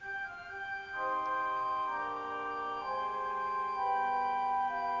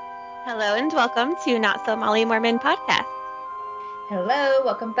Hello and welcome to Not So Molly Mormon podcast. Hello,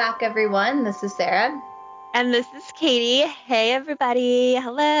 welcome back, everyone. This is Sarah. And this is Katie. Hey, everybody.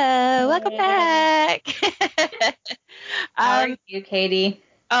 Hello. Welcome back. How are you, Katie?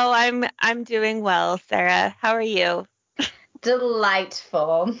 I'm doing well, Sarah. How are you?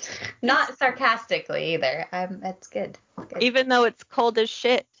 Delightful. Not sarcastically either. It's good. Even though it's cold as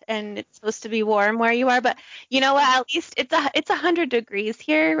shit and it's supposed to be warm where you are, but you know what? At least it's 100 degrees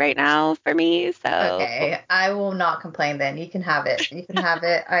here right now for me. So Okay, I will not complain then. You can have it. You can have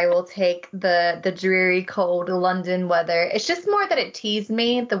it. I will take the dreary, cold London weather. It's just more that it teased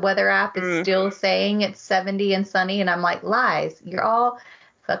me. The weather app is still saying it's 70 and sunny, and I'm like, lies. You're all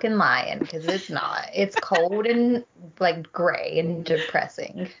fucking lying because it's not. It's cold and like gray and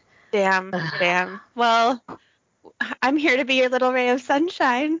depressing. damn. Well, I'm here to be your little ray of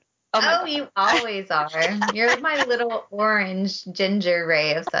sunshine. Oh my Oh, God. you always are. You're my little orange ginger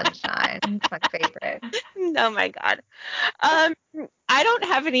ray of sunshine. It's my favorite. Oh my God. Um, I don't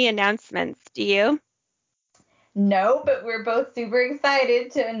have any announcements. Do you? No, but we're both super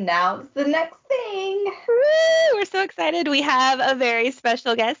excited to announce the next thing. Woo, we're so excited. We have a very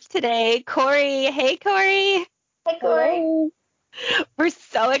special guest today, Corey. Hey, Corey. Hey, Corey. We're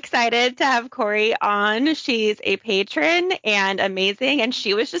so excited to have Corey on. She's a patron and amazing. And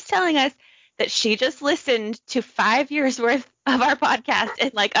she was just telling us that she just listened to 5 years worth of our podcast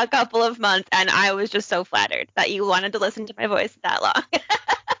in like a couple of months. And I was just so flattered that you wanted to listen to my voice that long.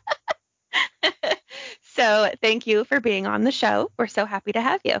 So thank you for being on the show. We're so happy to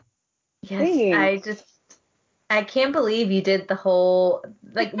have you. Yes, I can't believe you did the whole,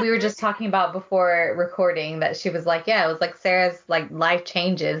 like we were just talking about before recording that she was like, yeah, it was like Sarah's like life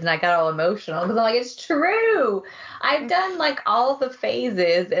changes, and I got all emotional because I'm like, it's true. I've done like all the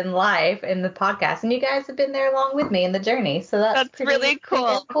phases in life in the podcast, and you guys have been there along with me in the journey. So that's Really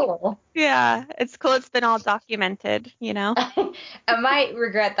cool. cool. Yeah, it's cool. It's been all documented, you know? I might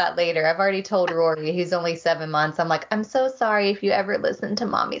regret that later. I've already told Rory, who's only 7 months, I'm like, I'm so sorry if you ever listen to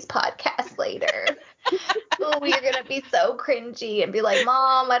Mommy's podcast later. Oh, you're going to be so cringy and be like,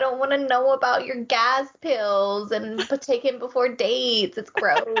 Mom, I don't want to know about your gas pills and taking before dates. It's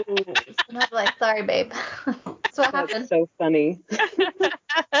gross. And I'm like, sorry, babe. That's what happened. That's so funny.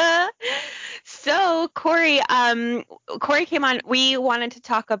 So Corey came on. We wanted to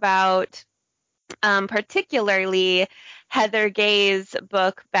talk about particularly Heather Gay's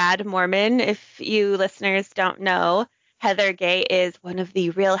book, Bad Mormon. If you listeners don't know, Heather Gay is one of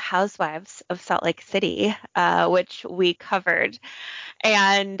the Real Housewives of Salt Lake City, which we covered.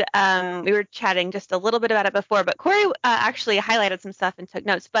 And we were chatting just a little bit about it before, but Corey actually highlighted some stuff and took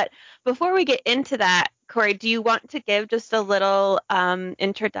notes. But before we get into that, Corey, do you want to give just a little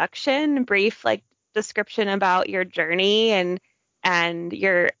introduction, brief like description about your journey and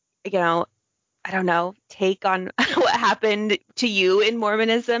your, you know, I don't know, take on what happened to you in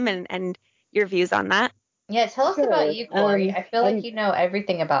Mormonism and your views on that? Yeah, tell us about you, Corey. I feel like you know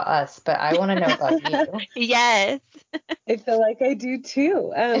everything about us, but I want to know about you. Yes. I feel like I do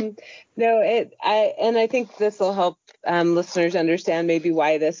too. I think this will help listeners understand maybe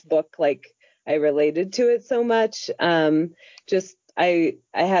why this book, like I related to it so much. I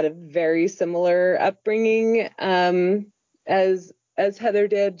had a very similar upbringing as Heather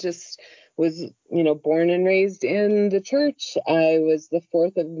did. Just was born and raised in the church. I am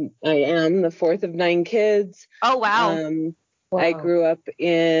the fourth of 9 kids. Oh, wow. I grew up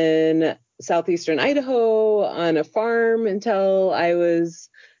in southeastern Idaho on a farm until I was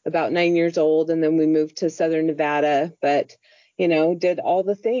about 9 years old, and then we moved to southern Nevada. But did all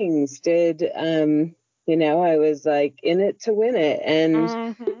the things. I was like in it to win it,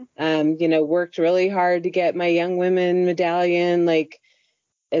 and worked really hard to get my young women medallion like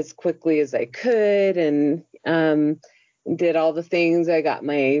as quickly as I could, and did all the things. I got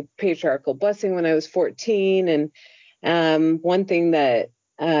my patriarchal blessing when I was 14, and one thing that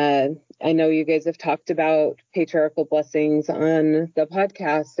I know you guys have talked about patriarchal blessings on the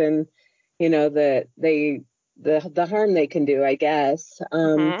podcast, and that the harm they can do, I guess.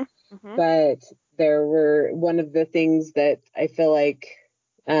 But there were one of the things that I feel like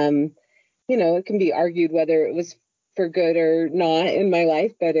it can be argued whether it was for good or not in my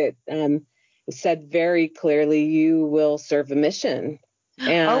life, but it said very clearly, you will serve a mission.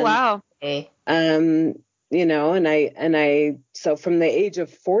 And, oh, wow. So from the age of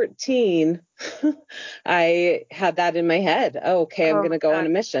 14, I had that in my head. Oh, okay, I'm going to go on a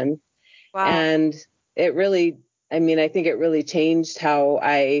mission. Wow. And it really, I think it really changed how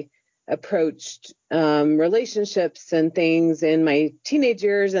I approached relationships and things in my teenage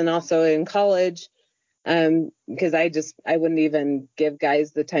years and also in college. Because I wouldn't even give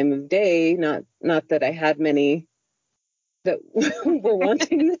guys the time of day. Not that I had many that were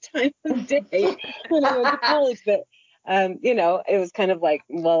wanting the time of day when I went to college, but it was kind of like,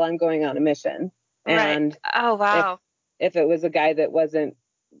 well, I'm going on a mission. Right. And Oh, wow. if it was a guy that wasn't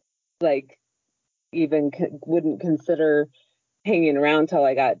like even wouldn't consider hanging around till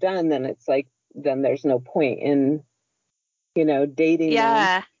I got done, then it's like, then there's no point in, dating them.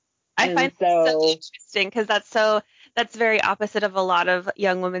 Yeah. I And find that so interesting because that's very opposite of a lot of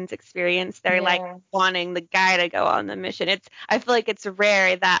young women's experience. They're like wanting the guy to go on the mission. I feel like it's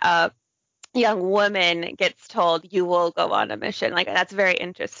rare that a young woman gets told you will go on a mission. Like that's very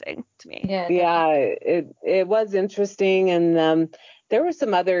interesting to me. Yeah, it was interesting, and there were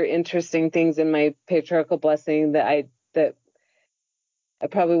some other interesting things in my patriarchal blessing that I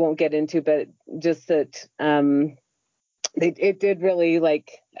probably won't get into, but just that it did really,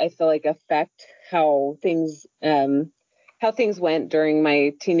 like, I feel like, affect how things went during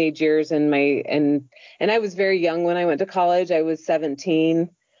my teenage years and I was very young when I went to college. I was 17.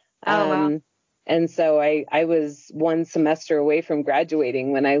 Oh, wow. And so I was one semester away from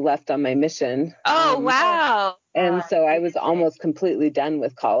graduating when I left on my mission. Oh, wow. And so I was almost completely done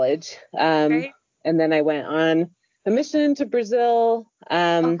with college. Right. And then I went on a mission to Brazil,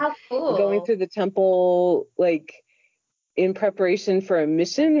 how cool. going through the temple, like, in preparation for a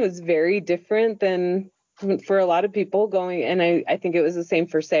mission was very different than for a lot of people going. And I think it was the same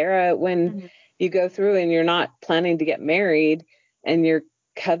for Sarah when you go through and you're not planning to get married and you're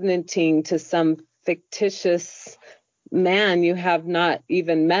covenanting to some fictitious man you have not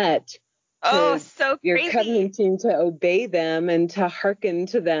even met. Oh, so you're crazy. covenanting to obey them and to hearken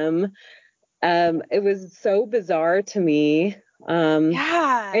to them. It was so bizarre to me.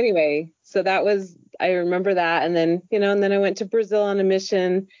 Yeah. Anyway, so I remember that. And then, I went to Brazil on a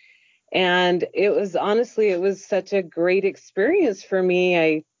mission, and it was such a great experience for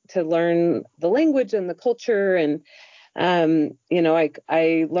me. To learn the language and the culture. And,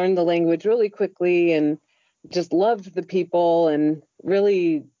 I learned the language really quickly and just loved the people and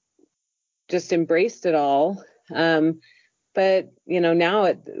really just embraced it all. But,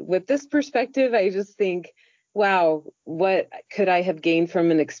 now with this perspective, I just think, wow, what could I have gained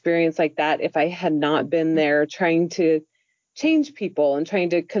from an experience like that if I had not been there trying to change people and trying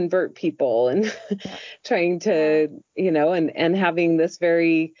to convert people and trying to, and having this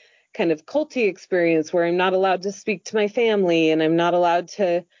very kind of culty experience where I'm not allowed to speak to my family and I'm not allowed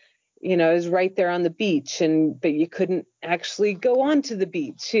to, I was right there on the beach but you couldn't actually go onto the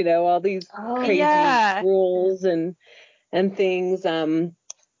beach, all these crazy rules and things. And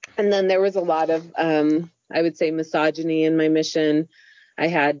then there was a lot of, I would say, misogyny in my mission. I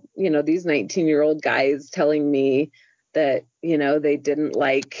had, these 19-year-old guys telling me that, they didn't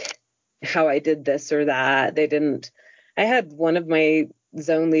like how I did this or that. I had one of my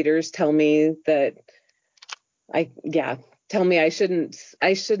zone leaders tell me that I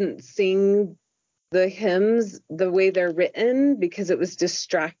shouldn't sing the hymns the way they're written because it was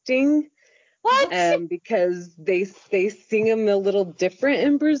distracting. What? Because they sing them a little different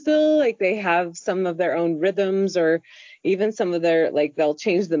in Brazil. Like they have some of their own rhythms, or even some of their, like, they'll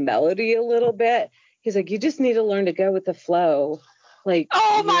change the melody a little bit. He's like, you just need to learn to go with the flow. Like,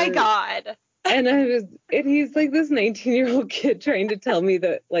 oh my God. And he's like this 19-year-old kid trying to tell me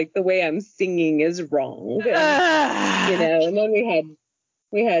that, like, the way I'm singing is wrong. And, and then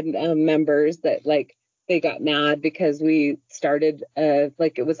we had members that, like, they got mad because we started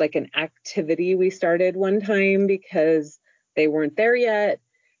it was like an activity we started one time because they weren't there yet,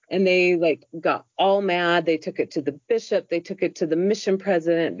 and they, like, got all mad. They took it to the bishop, they took it to the mission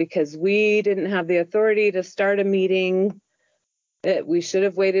president because we didn't have the authority to start a meeting. That we should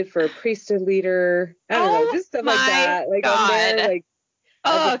have waited for a priesthood leader. I don't know, just stuff like that. Like, God. I'm there, like,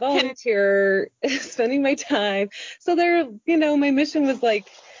 as a volunteer, spending my time. So my mission was like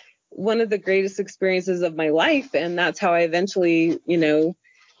one of the greatest experiences of my life. And that's how I eventually,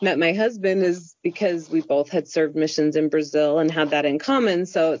 met my husband, is because we both had served missions in Brazil and had that in common.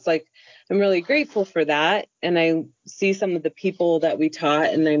 So it's like, I'm really grateful for that. And I see some of the people that we taught,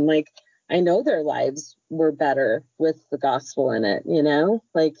 and I'm like, I know their lives were better with the gospel in it,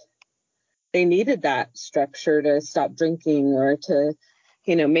 like they needed that structure to stop drinking or to,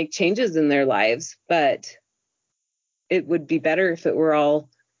 make changes in their lives. But it would be better if it were all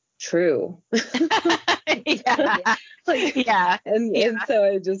true. Yeah. And so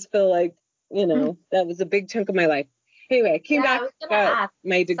I just feel like, that was a big chunk of my life. Anyway, I came back, got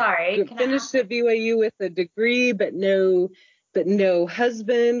my degree, finished at BYU with a degree, but no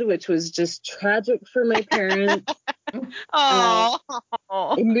husband, which was just tragic for my parents. Uh,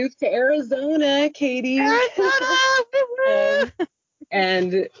 Oh, I moved to Arizona, Katie. Arizona.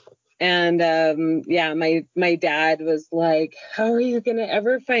 and yeah, my dad was like, how are you gonna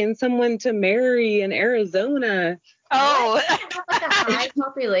ever find someone to marry in Arizona? Oh, What? Like a high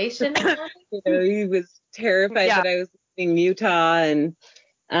population or something? He was terrified yeah. that I was in Utah. And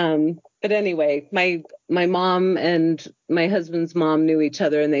but anyway, my mom and my husband's mom knew each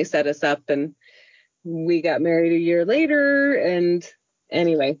other, and they set us up, and we got married a year later. And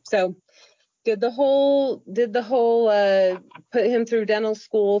anyway, so did the whole put him through dental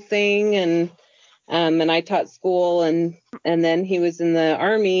school thing. And I taught school, and then he was in the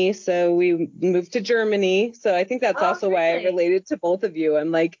army, so we moved to Germany. So I think that's also why I Really? related to both of you.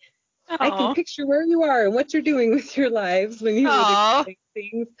 I'm like, I can Oh, picture where you are and what you're doing with your lives when you would oh,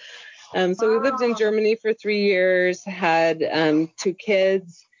 explain things. So we lived in Germany for 3 years, had 2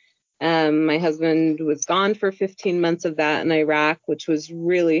 kids. My husband was gone for 15 months of that in Iraq, which was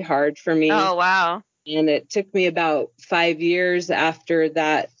really hard for me. oh, wow. And it took me about 5 years after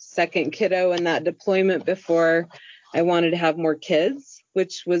that second kiddo and that deployment before I wanted to have more kids,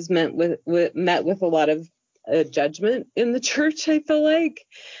 which was met with a lot of judgment in the church, I feel like.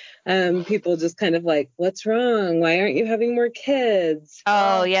 People just kind of like, what's wrong? Why aren't you having more kids?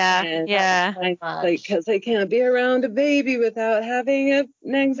 Oh, yeah, And yeah. I'm like, because I can't be around a baby without having an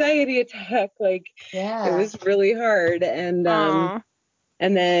anxiety attack. Like, it was really hard. Oh,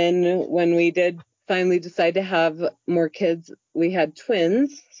 And then when we did finally decide to have more kids, we had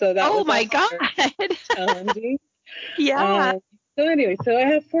twins. So that oh was my also God. very challenging. Yeah. So anyway, so I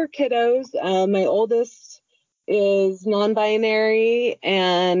have 4 kiddos. My oldest is non-binary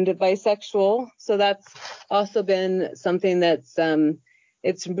and bisexual. So that's also been something that's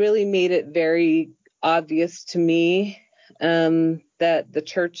it's really made it very obvious to me that the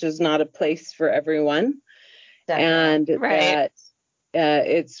church is not a place for everyone. And Right. that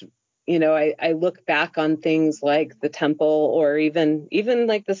it's, I look back on things like the temple, or even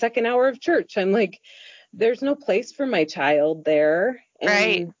like the second hour of church. I'm like, there's no place for my child there.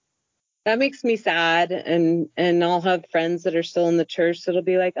 Right. And that makes me sad. And I'll have friends that are still in the church that'll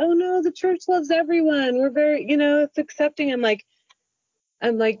be like, oh no, the church loves everyone, we're very, it's accepting. I'm like,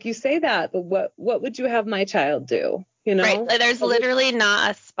 you say that, but what would you have my child do? Right. There's literally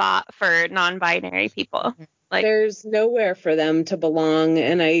not a spot for non-binary people. Like, there's nowhere for them to belong.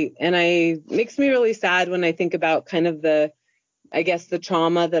 And I makes me really sad when I think about kind of I guess the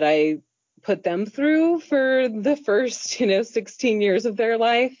trauma that I put them through for the first 16 years of their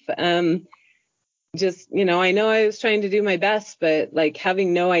life. Just, I know I was trying to do my best, but like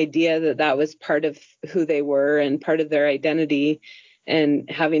having no idea that that was part of who they were and part of their identity, and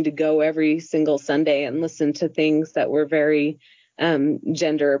having to go every single Sunday and listen to things that were very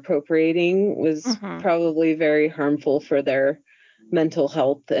gender appropriating was probably very harmful for their mental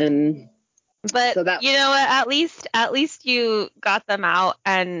health. And but so that, you know what? At least you got them out,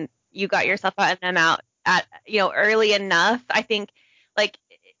 and you got yourself out and them out at, early enough. I think like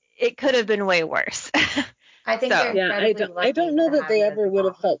it could have been way worse. I think they're incredibly lucky. I don't know to that have they you as ever a would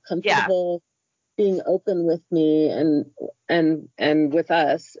have mom. felt comfortable being open with me and with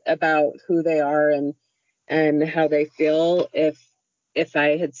us about who they are and how they feel if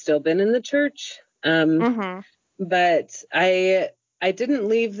I had still been in the church. But I didn't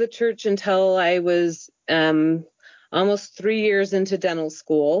leave the church until I was almost 3 years into dental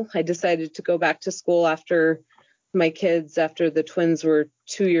school. I decided to go back to school after the twins were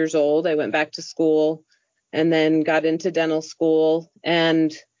 2 years old. I went back to school and then got into dental school.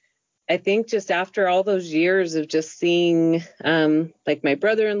 And I think just after all those years of just seeing, like my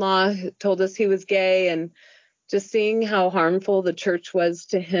brother-in-law told us he was gay, and just seeing how harmful the church was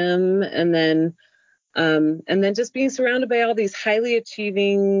to him, and then just being surrounded by all these highly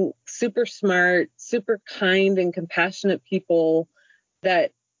achieving, super smart, super kind and compassionate people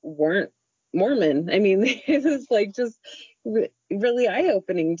that weren't Mormon. I mean, it was like just really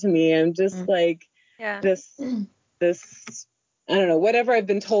eye-opening to me. I'm just like, this, I don't know, whatever I've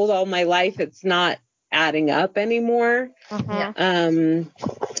been told all my life, it's not adding up anymore. And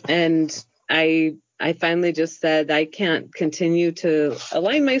I finally just said, I can't continue to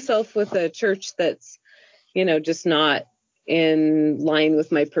align myself with a church that's, just not in line with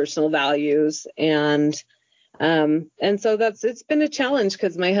my personal values. And so it's been a challenge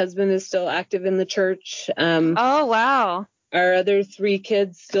because my husband is still active in the church. Oh, wow. Our other 3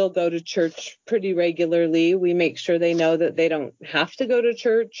 kids still go to church pretty regularly. We make sure they know that they don't have to go to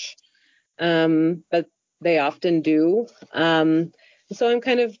church, but they often do. So I'm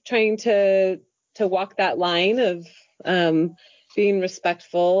kind of trying to walk that line of being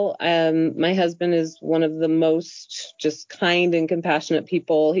respectful. My husband is one of the most just kind and compassionate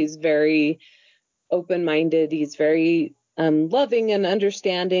people. He's very open-minded. He's very loving and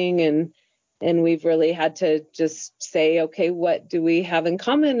understanding, and we've really had to just say, okay, what do we have in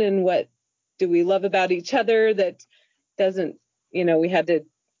common and what do we love about each other that doesn't, we had to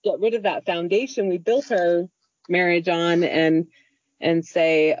get rid of that foundation we built our marriage on and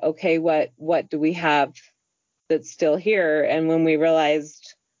say, okay, what do we have that's still here? And when we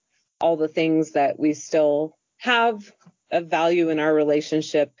realized all the things that we still have of value in our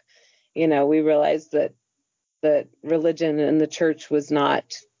relationship, we realized that religion and the church was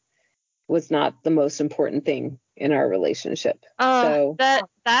not the most important thing in our relationship. Oh,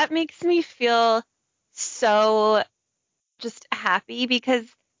 that makes me feel so just happy, because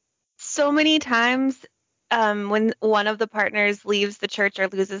so many times when one of the partners leaves the church or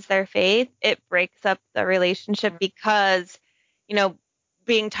loses their faith, it breaks up the relationship because,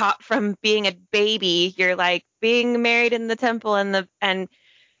 being taught from being a baby, you're like being married in the temple and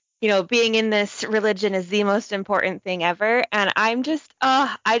being in this religion is the most important thing ever. And I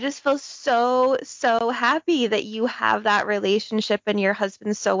just feel so, so happy that you have that relationship and your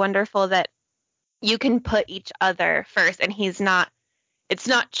husband's so wonderful that you can put each other first. And it's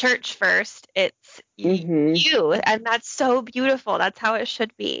not church first, it's you. And that's so beautiful. That's how it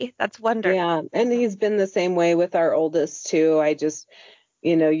should be. That's wonderful. Yeah. And he's been the same way with our oldest too. I just,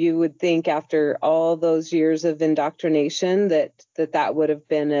 you would think after all those years of indoctrination that would have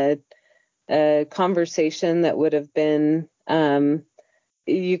been a conversation that would have been,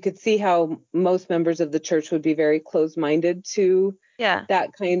 you could see how most members of the church would be very closed-minded to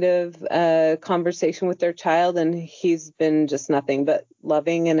that kind of conversation with their child. And he's been just nothing but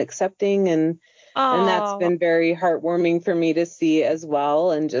loving and accepting. And that's been very heartwarming for me to see as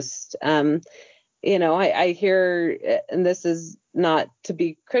well. And just, I hear, and this is not to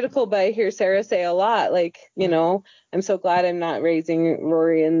be critical, but I hear Sarah say a lot, like, I'm so glad I'm not raising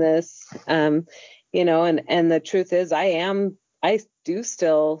Rory in this, and the truth is I do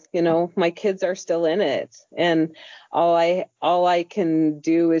still, my kids are still in it. And all I can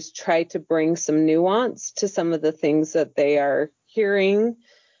do is try to bring some nuance to some of the things that they are hearing,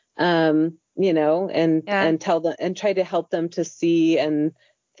 and tell them and try to help them to see and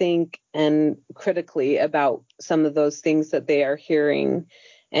think and critically about some of those things that they are hearing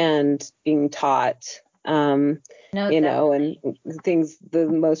and being taught. And things, the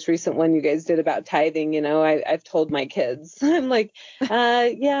most recent one you guys did about tithing, I've told my kids, I'm like,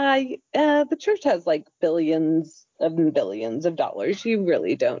 the church has like billions and billions of dollars. You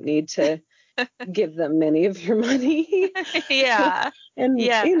really don't need to give them many of your money. And,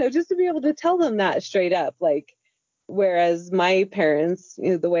 just to be able to tell them that straight up, like, whereas my parents,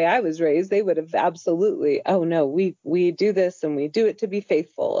 the way I was raised, they would have absolutely, oh no, we do this and we do it to be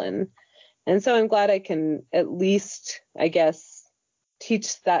faithful. And so I'm glad I can at least, I guess,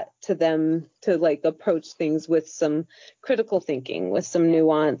 teach that to them, to like approach things with some critical thinking, with some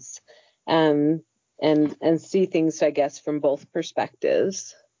nuance, and see things, I guess, from both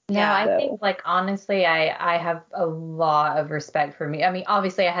perspectives. No, I think, like, honestly, I have a lot of respect for me. I mean,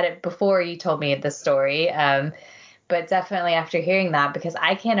 obviously I had it before you told me the story, but definitely after hearing that, because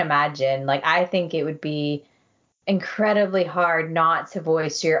I can't imagine, like, I think it would be incredibly hard not to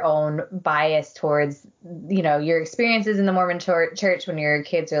voice your own bias towards, your experiences in the Mormon church when your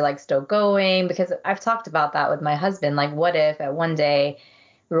kids are like still going, because I've talked about that with my husband. Like, what if at one day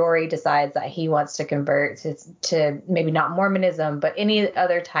Rory decides that he wants to convert to maybe not Mormonism, but any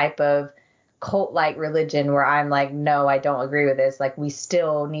other type of cult-like religion where I'm like, no, I don't agree with this. Like, we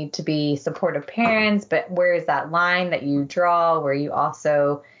still need to be supportive parents, but where is that line that you draw where you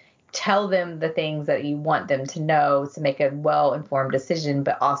also tell them the things that you want them to know to make a well-informed decision,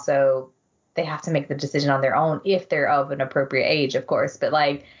 but also they have to make the decision on their own if they're of an appropriate age, of course. But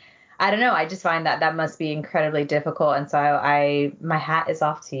like, I don't know. I just find that must be incredibly difficult. And so my hat is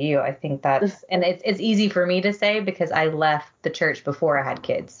off to you. I think that's, and it's easy for me to say because I left the church before I had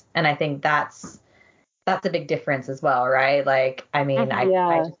kids. And I think that's a big difference as well, right? Like, I mean, I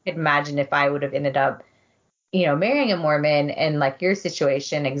just could imagine if I would have ended up, marrying a Mormon and like your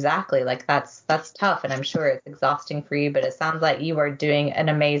situation, exactly. Like that's tough. And I'm sure it's exhausting for you, but it sounds like you are doing an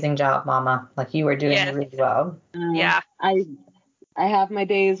amazing job, Mama. Like you are doing really well. I have my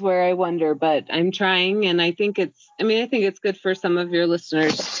days where I wonder, but I'm trying. And I think it's good for some of your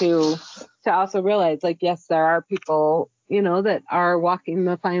listeners to also realize, like, yes, there are people, that are walking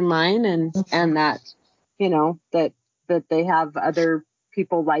the fine line and that, that they have other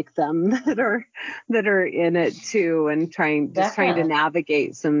people like them that are in it too, and trying to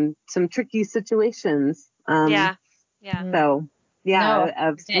navigate some tricky situations. So yeah,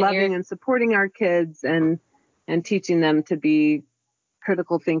 of loving and supporting our kids and teaching them to be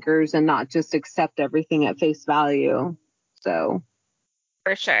critical thinkers and not just accept everything at face value. So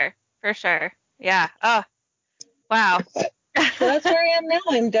For sure. For sure. Yeah. Oh, wow. So that's where I am now.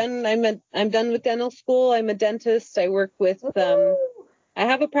 I'm done. I'm done with dental school. I'm a dentist. I work with I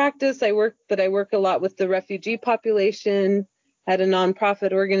have a practice. I work a lot with the refugee population at a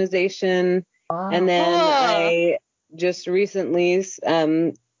nonprofit organization. Wow. And then I just recently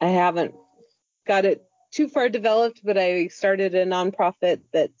I haven't got it too far developed, but I started a nonprofit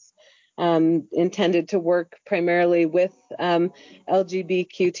that's intended to work primarily with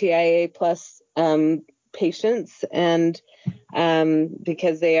LGBTQIA plus patients, and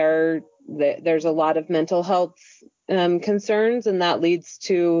because there's a lot of mental health concerns, and that leads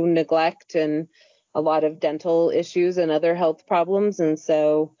to neglect and a lot of dental issues and other health problems. And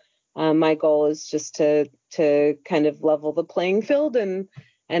so my goal is just to kind of level the playing field and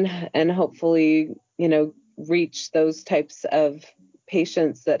hopefully, reach those types of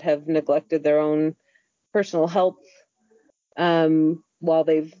patients that have neglected their own personal health while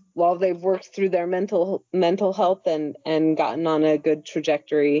they've worked through their mental health and gotten on a good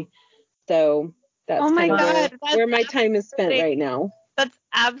trajectory. So that's kind of where my time is spent right now. That's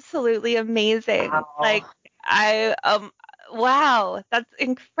absolutely amazing. Wow. Like wow, that's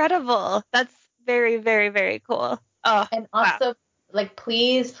incredible. That's very, very, very cool. Oh, and also like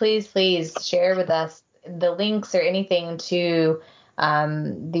please share with us the links or anything to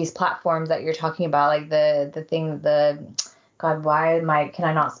these platforms that you're talking about, like God, can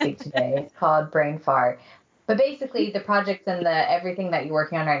I not speak today? It's called Brain Fart. But basically the projects and everything that you're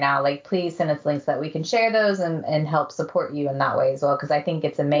working on right now, like please send us links that we can share those and help support you in that way as well. Because I think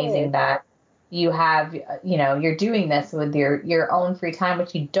it's amazing that you have, you're doing this with your own free time,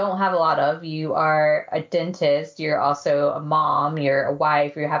 which you don't have a lot of. You are a dentist. You're also a mom. You're a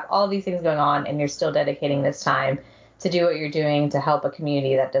wife. You have all these things going on, and you're still dedicating this time to do what you're doing to help a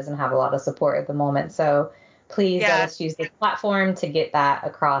community that doesn't have a lot of support at the moment. So please let us use this platform to get that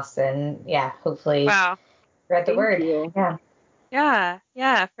across, and hopefully spread the word. You.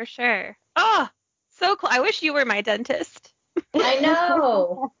 Yeah, for sure. Oh, so cool. I wish you were my dentist. I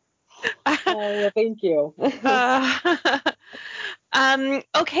know. Oh, thank you.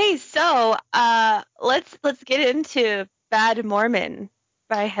 Okay, so let's get into Bad Mormon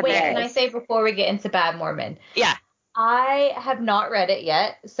by Heather. Wait, can I say before we get into Bad Mormon? Yeah. I have not read it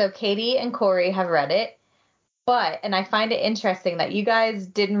yet. So Katie and Corey have read it. And I find it interesting that you guys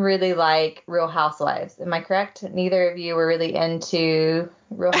didn't really like Real Housewives. Am I correct? Neither of you were really into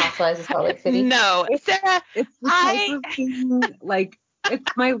Real Housewives of Salt Lake City? No, Sarah. It's the type of thing, like,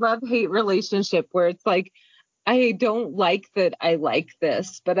 it's my love-hate relationship where it's like, I don't like that I like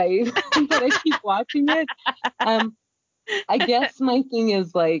this, but I keep watching it. I guess my thing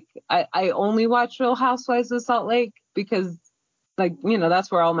is, like, I only watch Real Housewives of Salt Lake because, like,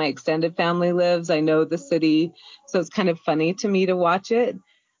 that's where all my extended family lives. I know the city, so it's kind of funny to me to watch it.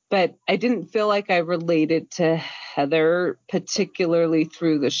 But I didn't feel like I related to Heather particularly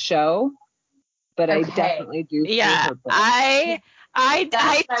through the show. But I definitely do through her book. I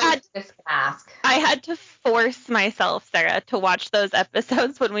had to force myself, Sarah, to watch those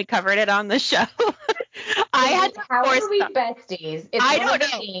episodes when we covered it on the show. How are we besties? It's I one don't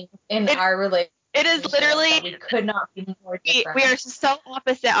of the things in our relationship. It is literally, we could not be more different. We are so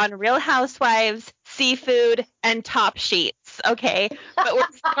opposite on Real Housewives, seafood, and Top Sheets. Okay, but we're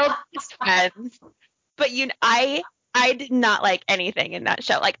still best friends. But I did not like anything in that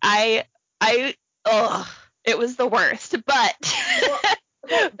show. Like it was the worst. But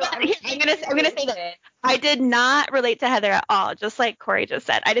I'm gonna say that I did not relate to Heather at all. Just like Corey just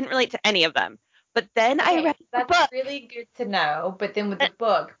said, I didn't relate to any of them. But then I read the book. That's really good to know. But then with the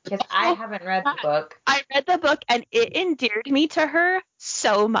book, because I haven't read the book. I read the book and it endeared me to her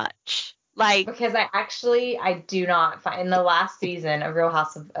so much. Like, because I do not find in the last season of Real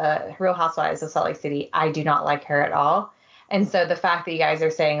Housewives of Salt Lake City, I do not like her at all. And so the fact that you guys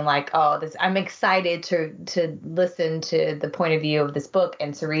are saying like, I'm excited to listen to the point of view of this book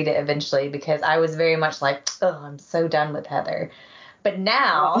and to read it eventually, because I was very much like, I'm so done with Heather. But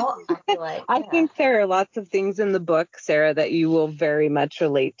now I feel like I think there are lots of things in the book, Sarah, that you will very much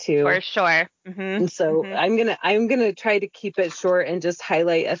relate to. For sure. Mm-hmm. And so I'm gonna try to keep it short and just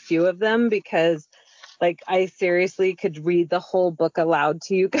highlight a few of them, because like I seriously could read the whole book aloud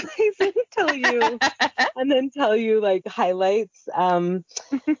to you guys and tell you like highlights.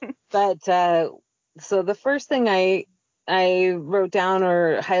 But so the first thing I wrote down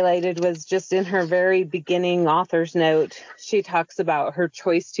or highlighted was just in her very beginning author's note. She talks about her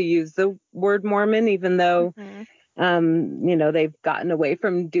choice to use the word Mormon, even though They've gotten away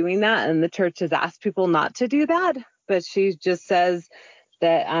from doing that, and the church has asked people not to do that. But she just says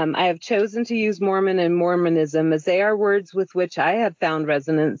that I have chosen to use Mormon and Mormonism as they are words with which I have found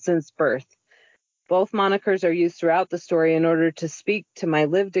resonance since birth. Both monikers are used throughout the story in order to speak to my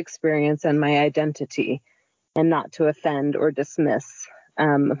lived experience and my identity, and not to offend or dismiss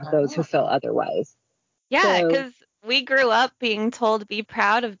those who feel otherwise. Yeah, So, because we grew up being told to be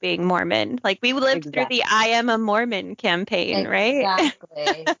proud of being Mormon. Like we lived through the I Am a Mormon campaign, right?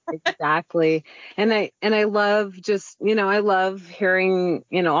 Exactly. Exactly. And I love just, I love hearing,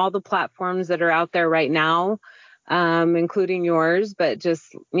 all the platforms that are out there right now, including yours, but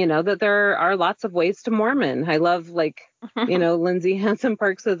just, that there are lots of ways to Mormon. I love Lindsay Hansen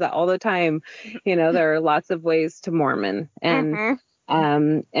Park says that all the time, there are lots of ways to Mormon. And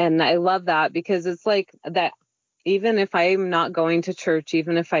I love that because it's like that, even if I'm not going to church,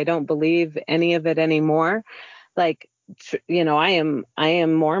 even if I don't believe any of it anymore, like, I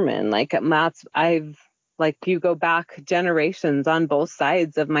am Mormon. Like you go back generations on both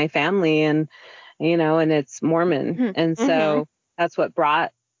sides of my family, and it's Mormon. And so that's what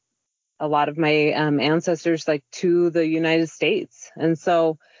brought a lot of my ancestors to the United States. And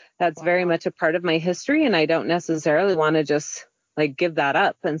so that's very much a part of my history, and I don't necessarily want to just give that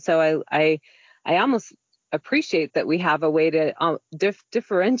up. And so I almost appreciate that we have a way to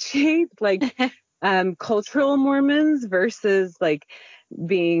differentiate cultural Mormons versus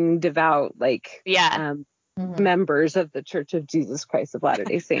being devout members of the Church of Jesus Christ of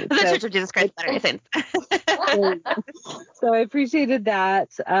Latter-day Saints. The Church of Jesus Christ of Latter-day Saints. So I appreciated that.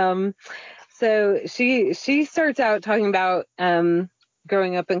 So she starts out talking about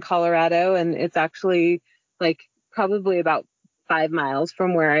growing up in Colorado, and it's actually probably about 5 miles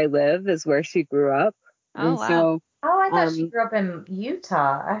from where I live is where she grew up. Oh, wow. Oh, I thought she grew up in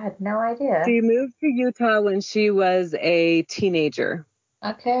Utah. I had no idea. She moved to Utah when she was a teenager.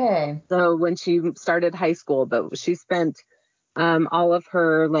 Okay. So when she started high school, but she spent all of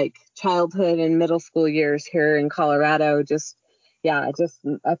her childhood and middle school years here in Colorado, just a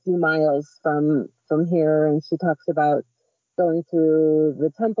few miles from here. And she talks about going through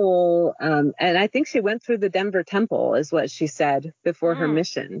the temple. And I think she went through the Denver temple is what she said before her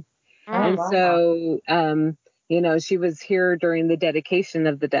mission. And so, she was here during the dedication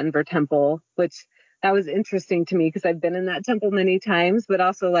of the Denver temple, which that was interesting to me because I've been in that temple many times, but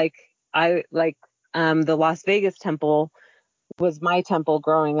also the Las Vegas temple was my temple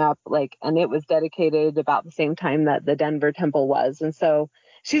growing up, and it was dedicated about the same time that the Denver temple was. And so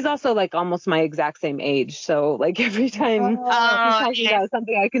she's also almost my exact same age. So every time she's talking about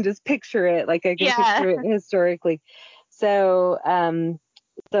something, I can just picture it. I can picture it historically. So,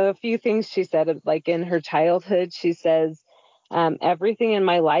 so a few things she said, in her childhood, she says, everything in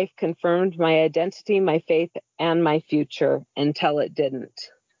my life confirmed my identity, my faith, and my future until it didn't.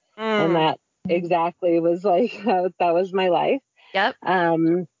 And that exactly was that was my life. Yep.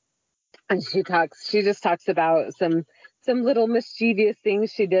 And she just talks about some little mischievous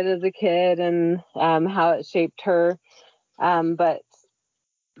things she did as a kid and how it shaped her. But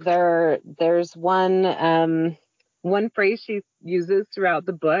there's one phrase she uses throughout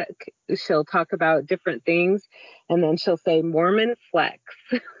the book. She'll talk about different things, and then she'll say Mormon flex.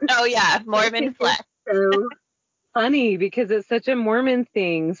 Oh yeah, Mormon flex. So funny because it's such a Mormon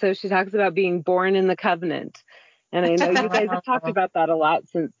thing. So she talks about being born in the covenant. And I know you guys have talked about that a lot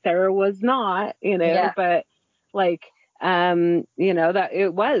since Sarah was not, but that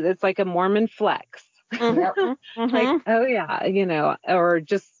it's like a Mormon flex. Oh yeah, or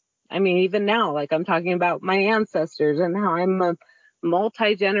just, even now, I'm talking about my ancestors and how I'm a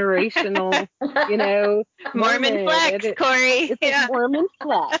multi-generational, Mormon flex, Corey. It's like Mormon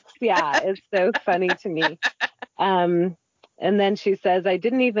flex. Yeah, it's so funny to me. And then she says, I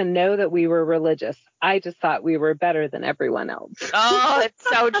didn't even know that we were religious. I just thought we were better than everyone else. Oh, it's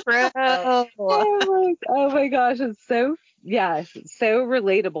so true. Oh my gosh. It's so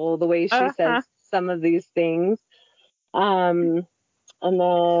relatable the way she says some of these things. And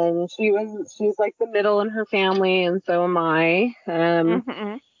then she's the middle in her family, and so am I. And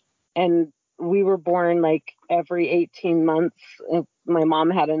we were born every 18 months. My mom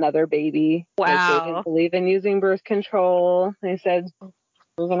had another baby. Wow. They didn't believe in using birth control. They said,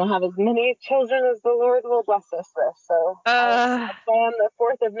 we're going to have as many children as the Lord will bless us with. So that's why I'm the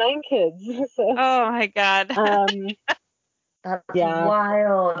fourth of 9 kids. So, oh my God. That's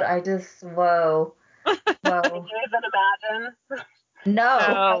wild. I just, whoa. Can you even imagine? No.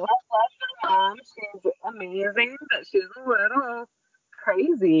 I love my mom. She's amazing, but she's a little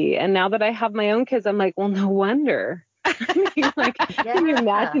crazy. And now that I have my own kids, I'm like, well, no wonder. Like, can you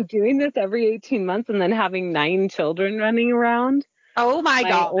imagine doing this every 18 months and then having 9 children running around? Oh my My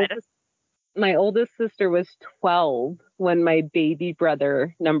God. oldest sister was 12 when my baby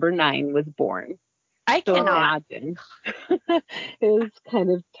brother, number 9, was born. I So cannot. imagine. It was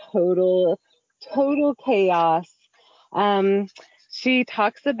kind of total chaos. She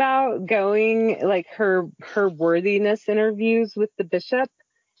talks about going, like, her worthiness interviews with the bishop,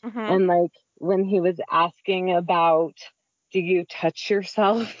 Mm-hmm. and like when he was asking about, do you touch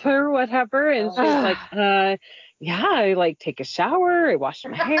yourself or whatever, and she was like, yeah, I like take a shower, I wash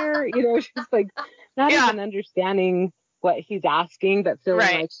my hair, she's like not Yeah. even understanding what he's asking, but feeling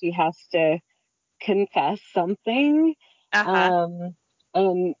Right. like she has to confess something. Uh-huh.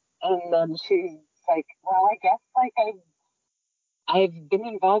 And then she's like, well, I guess like I've been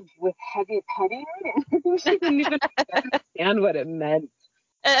involved with heavy petting. She didn't even understand what it meant.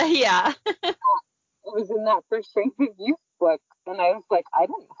 Yeah. It was in that first Strength of Youth book, and I was like, I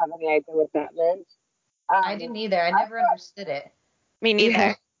didn't have any idea what that meant. I didn't either. I never understood it. Me neither.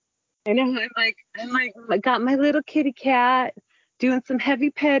 Yeah, I know. I got my little kitty cat doing some heavy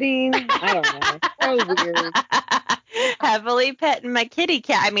petting. I don't know. So weird. Heavily petting my kitty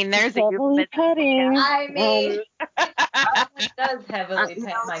cat. I mean, there's a Heavily euphemism for petting. you. I mean, someone does heavily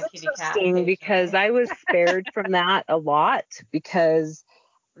pet my It's kitty cat interesting because occasionally. I was spared from that a lot because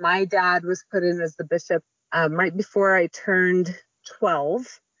my dad was put in as the bishop right before I turned 12,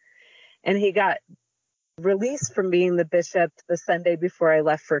 and he got released from being the bishop the Sunday before I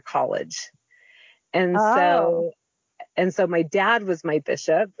left for college. And Oh. so my dad was my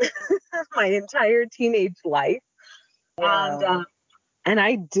bishop my entire teenage life. Wow. And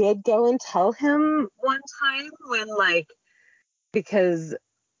I did go and tell him one time when, like, because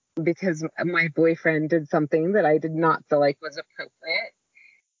my boyfriend did something that I did not feel like was appropriate.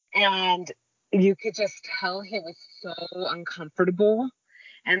 And you could just tell he was so uncomfortable.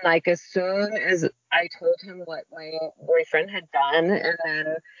 And like as soon as I told him what my boyfriend had done,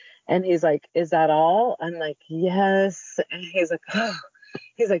 and he's like, "Is that all?" I'm like, "Yes." And he's like, "Oh,"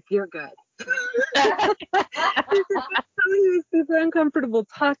 he's like, "You're good." He was super uncomfortable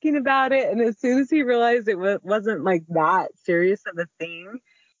talking about it, and as soon as he realized it wasn't like that serious of a thing,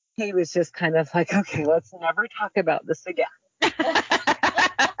 he was just kind of like, "Okay, let's never talk about this again."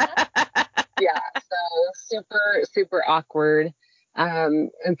 Yeah, so super, super awkward. And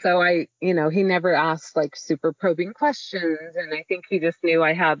so he never asked like super probing questions. And I think he just knew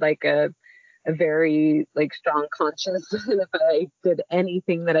I had like a very like strong conscience. And if I did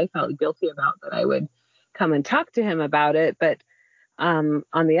anything that I felt guilty about, that I would come and talk to him about it. But on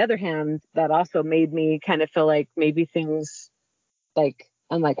the other hand, that also made me kind of feel like maybe things, like,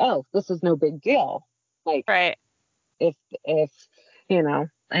 I'm like, oh, this is no big deal. Like, Right. if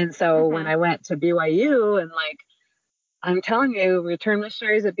and so when Mm-hmm. I went to BYU, and like, I'm telling you, return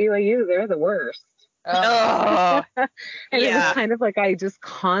missionaries at BYU, they're the worst. Oh. And it was Yeah. kind of like I just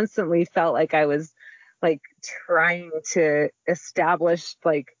constantly felt like I was like trying to establish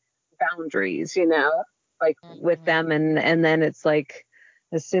like boundaries, like with them, and then it's like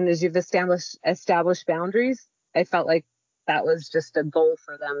as soon as you've established boundaries, I felt like that was just a goal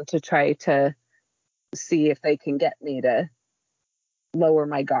for them to try to see if they can get me to lower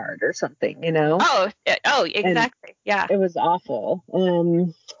my guard or something. Oh, And exactly. Yeah. it was awful.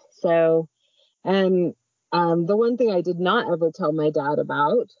 So, and the one thing I did not ever tell my dad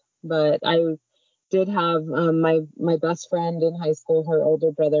about, but I did have my best friend in high school, her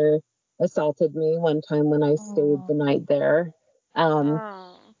older brother assaulted me one time when I stayed the night there.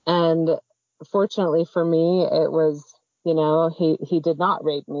 Oh. And fortunately for me, it was, he did not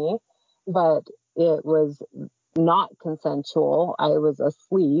rape me, but it was not consensual. I was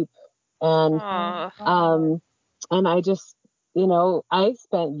asleep, and Oh. and I just, I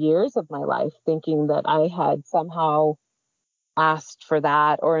spent years of my life thinking that I had somehow asked for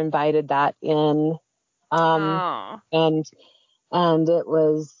that or invited that in. Oh. And it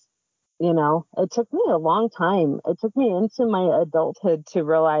was, it took me a long time. It took me into my adulthood to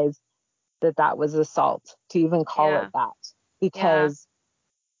realize that that was assault, to even call it Yeah. that, Yeah. because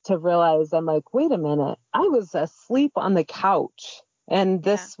to realize, I'm like, wait a minute, I was asleep on the couch, and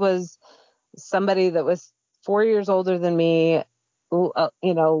Yeah. this was somebody that was 4 years older than me, a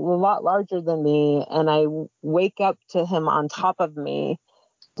lot larger than me, and I wake up to him on top of me,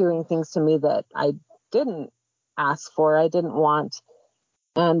 doing things to me that I didn't ask for, I didn't want,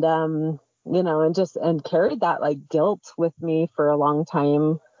 and and carried that like guilt with me for a long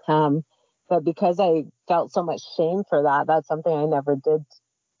time. But because I felt so much shame for that, that's something I never did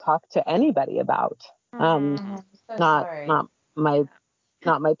talk to anybody about. Mm. So Not sorry. not my Yeah.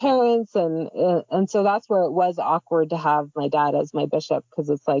 not my parents. And so that's where it was awkward to have my dad as my bishop, because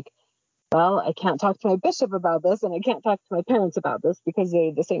it's like, well, I can't talk to my bishop about this, and I can't talk to my parents about this because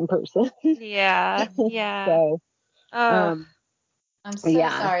they're the same person. Yeah. Yeah. So, Oh, I'm so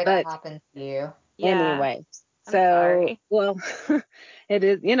yeah, sorry that but happened to you. yeah. anyway, I'm so, sorry. well, it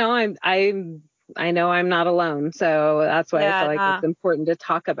is, I know I'm not alone. So that's why I Yeah, feel like it's no. important to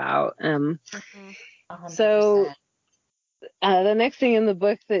talk about. Mhm. So 100%. the next thing in the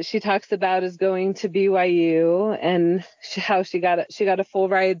book that she talks about is going to BYU, and how she got a full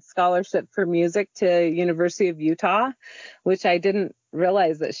ride scholarship for music to University of Utah, which I didn't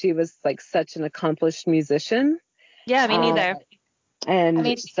realize that she was like such an accomplished musician. Yeah, me Um, neither. I and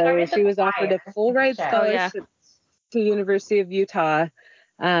mean, she so started the she was offered a choir. full ride Check. Oh, yeah. scholarship to University of Utah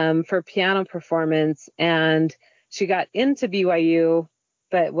for piano performance, and she got into BYU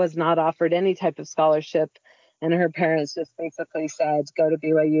but was not offered any type of scholarship, and her parents just basically said, go to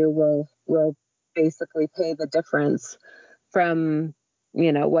BYU, we'll basically pay the difference from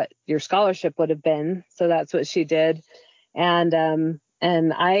what your scholarship would have been. So that's what she did. And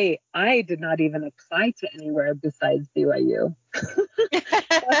I did not even apply to anywhere besides BYU.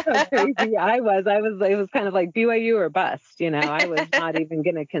 That's how crazy I was. It was kind of like BYU or bust, I was not even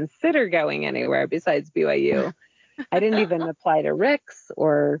going to consider going anywhere besides BYU. I didn't even apply to Rick's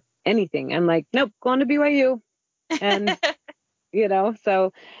or anything. I'm like, nope, going to BYU. And,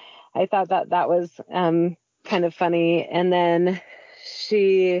 so I thought that was kind of funny. And then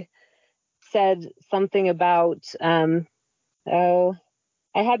she said something about, oh,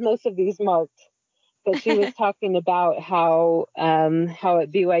 I had most of these marked, but she was talking about how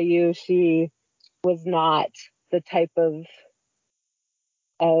at BYU she was not the type of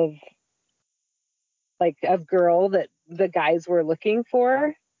of girl that the guys were looking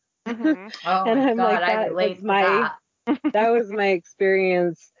for. Mhm. Oh And my I'm God, like, I relate to that. that was my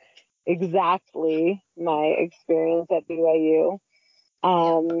experience, exactly my experience at BYU.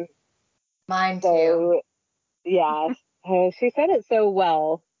 Yep, mine too. So yeah, she said it so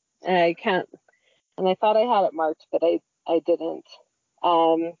well. And I can't, and I thought I had it marked, but I didn't.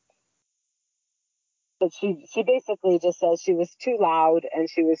 Um, but she basically just says she was too loud, and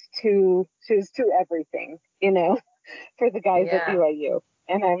she was too everything, for the guys at Yeah. BYU.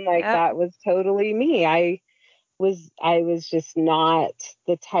 And I'm like, Yep. that was totally me. I was just not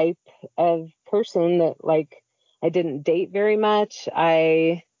the type of person that, like, I didn't date very much.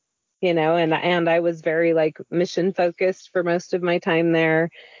 And I was very like mission focused for most of my time there.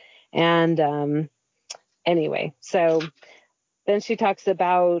 And anyway, so then she talks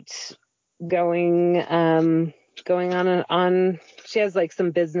about going on she has like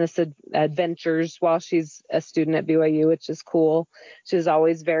some business adventures while she's a student at BYU, which is cool. She's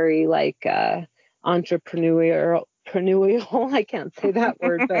always very like entrepreneurial. I can't say that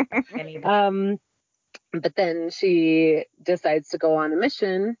word, but but then she decides to go on a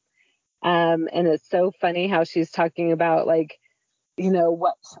mission. And it's so funny how she's talking about, like,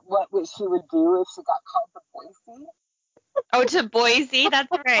 what she would do if she got called to Boise. Oh, to Boise?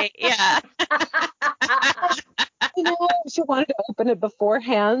 That's right. Yeah. She wanted to open it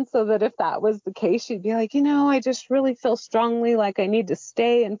beforehand so that if that was the case, she'd be like, I just really feel strongly like I need to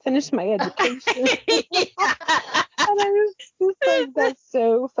stay and finish my education. And I was just like, that's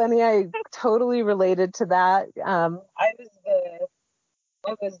so funny. I totally related to that. I was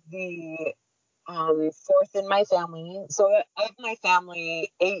the fourth in my family. So of my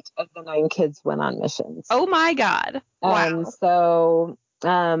family, 8 of the 9 kids went on missions. Oh my God. Wow. So,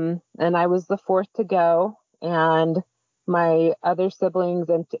 and I was the fourth to go, and my other siblings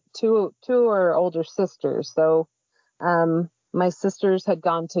and two are older sisters. So, my sisters had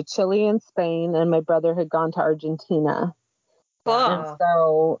gone to Chile and Spain, and my brother had gone to Argentina. Cool. And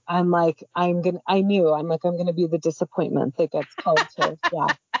so I'm like, I'm gonna be the disappointment that gets called to,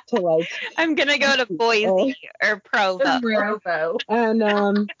 like, I'm gonna go to Boise or Provo. Provo.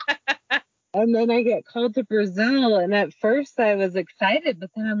 And then I get called to Brazil, and at first I was excited, but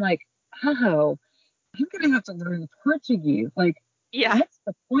then I'm like, oh, I'm gonna have to learn Portuguese. Like, Yeah. what's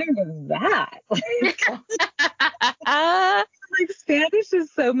the point of that? Uh, Like, Spanish is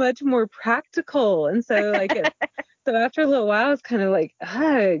so much more practical, and so so after a little while, it's kind of like,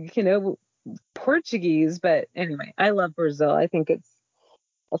 Portuguese. But anyway, I love Brazil. I think it's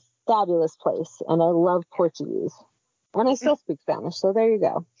a fabulous place, and I love Portuguese. And I still speak Spanish, so there you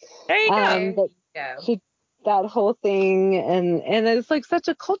go. there you go. But that whole thing, and it's like such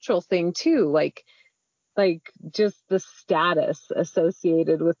a cultural thing too, like just the status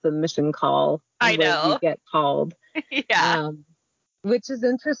associated with the mission call I and where you know. get called. Yeah. Which is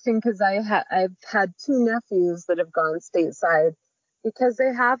interesting because I've had 2 nephews that have gone stateside, because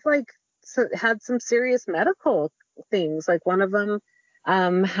they have had some serious medical things. Like one of them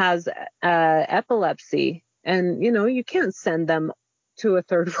has epilepsy, and you can't send them to a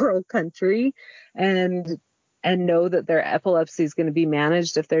third world country and know that their epilepsy is going to be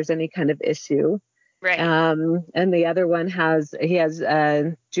managed if there's any kind of issue. Right. And the other one has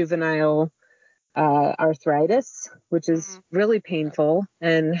juvenile arthritis, which is really painful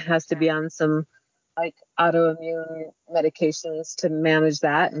and has to be on some like autoimmune medications to manage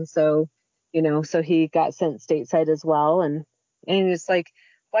that. And so, so he got sent stateside as well. And it's like,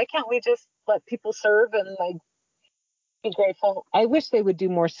 why can't we just let people serve and like be grateful? I wish they would do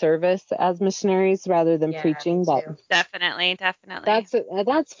more service as missionaries rather than preaching, but definitely.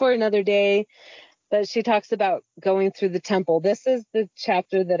 That's for another day. But she talks about going through the temple. This is the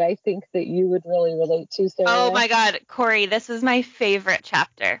chapter that I think that you would really relate to, Sarah. Oh my God, Corey, this is my favorite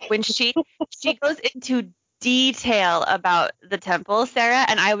chapter. When she goes into detail about the temple, Sarah,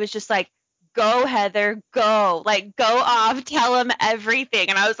 and I was just like, go, Heather, go. Like, go off, tell him everything.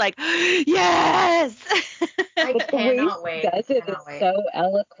 And I was like, yes. I cannot wait. Does it is so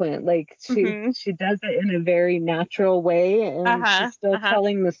eloquent. Like she does it in a very natural way, and she's still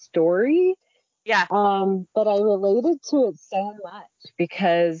telling the story. Yeah. But I related to it so much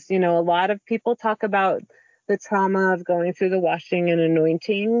because, a lot of people talk about the trauma of going through the washing and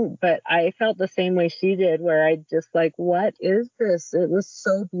anointing, but I felt the same way she did, where I just like, what is this? It was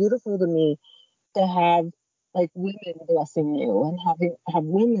so beautiful to me to have like women blessing you and have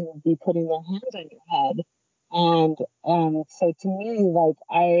women be putting their hands on your head. And so to me, like,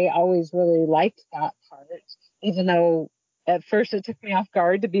 I always really liked that part, even though at first it took me off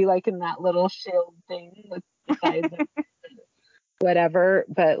guard to be like in that little shield thing with the sides of whatever.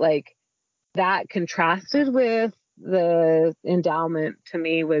 But like that contrasted with the endowment to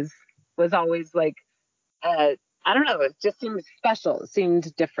me was always like, I don't know, it just seemed special. It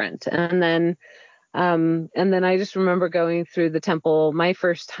seemed different. And then I just remember going through the temple my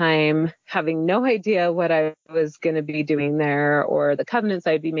first time, having no idea what I was going to be doing there or the covenants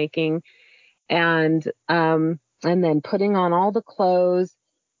I'd be making. And then putting on all the clothes.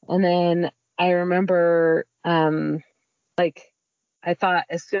 And then I remember, like, I thought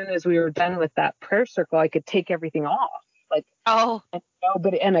as soon as we were done with that prayer circle, I could take everything off. Like,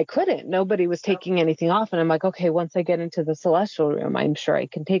 and I couldn't. Nobody was taking anything off. And I'm like, okay, once I get into the celestial room, I'm sure I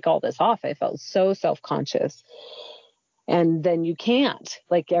can take all this off. I felt so self-conscious. And then you can't.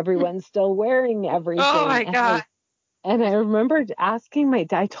 Like, everyone's still wearing everything. Oh my God. And I remember asking my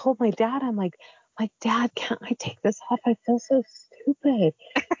dad, I told my dad, I'm like, Dad, can't I take this off? I feel so stupid.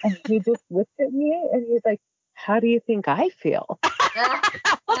 And he just looked at me and he's like, how do you think I feel?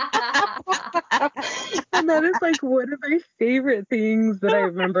 And that is like one of my favorite things that I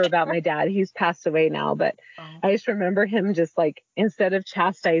remember about my dad. He's passed away now, but I just remember him just like, instead of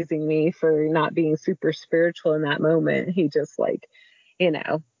chastising me for not being super spiritual in that moment, he just like, he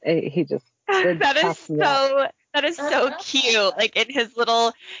just that is so cute. Like in his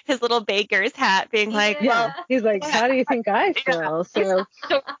little baker's hat, being like, well, he's like, how do you think I feel? So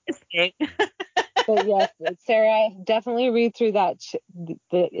but yes, Sarah, definitely read through that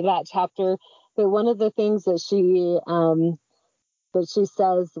chapter. But one of the things that she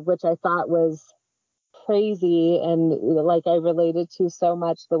says, which I thought was crazy and like I related to so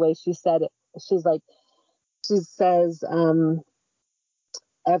much, the way she said it, she says,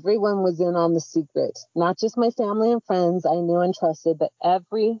 everyone was in on the secret, not just my family and friends I knew and trusted, but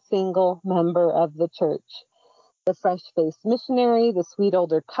every single member of the church. The fresh-faced missionary, the sweet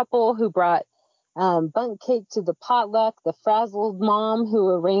older couple who brought bunk cake to the potluck, the frazzled mom who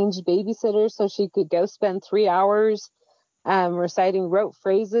arranged babysitters so she could go spend 3 hours reciting rote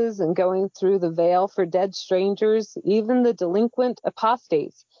phrases and going through the veil for dead strangers. Even the delinquent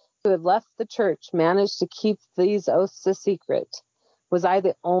apostates who had left the church managed to keep these oaths a secret. Was I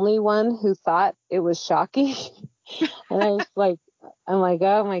the only one who thought it was shocking? And I was like, I'm like,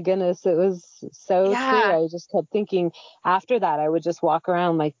 oh my goodness, it was so true. I just kept thinking after that, I would just walk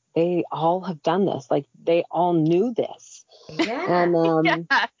around like they all have done this. Like they all knew this. Yeah. And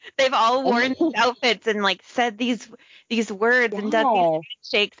they've all worn these outfits and like said these words and done these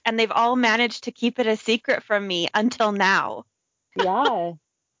handshakes, and they've all managed to keep it a secret from me until now. Yeah.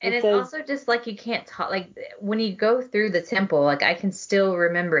 And it's also just like you can't talk, like when you go through the temple, like I can still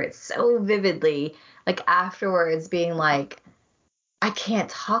remember it so vividly, like afterwards being like, I can't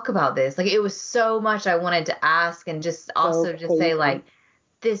talk about this. Like it was so much I wanted to ask and just also just say like,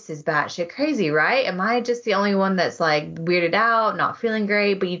 this is batshit crazy, right? Am I just the only one that's like weirded out, not feeling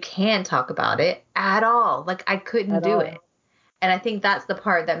great, but you can't talk about it at all. Like I couldn't do it. And I think that's the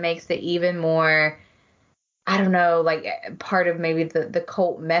part that makes it even more I don't know, like part of maybe the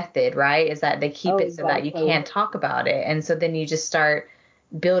cult method, right? Is that they keep Oh, it so that you exactly. can't talk about it. And so then you just start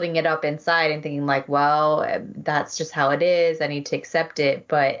building it up inside and thinking like, well, that's just how it is. I need to accept it.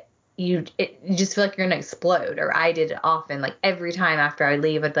 But you just feel like you're going to explode. Or I did it often, like every time after I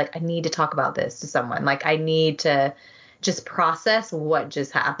leave, I'd be like, I need to talk about this to someone. Like I need to just process what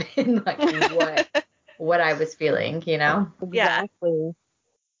just happened, like what I was feeling, you know? Yeah. Exactly.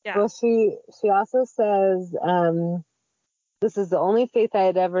 Yeah. Well, she also says, this is the only faith I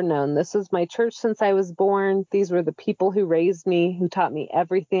had ever known. This was my church since I was born. These were the people who raised me, who taught me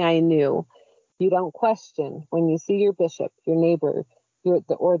everything I knew. You don't question when you see your bishop, your neighbor,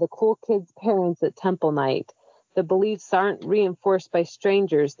 or the cool kids' parents at temple night. The beliefs aren't reinforced by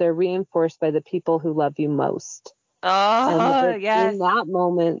strangers. They're reinforced by the people who love you most. And Oh, it's in yes. that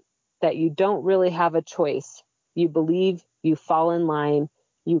moment that you don't really have a choice. You believe, you fall in line,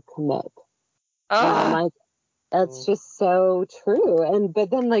 you commit. And I'm Oh. like, that's just so true. And but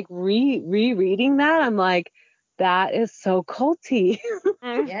then like rereading that, I'm like, that is so culty.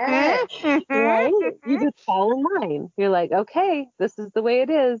 Yes. Right? You just fall in line. You're like, okay, this is the way it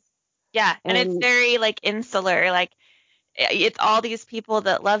is. Yeah, and it's And very like insular, like it's all these people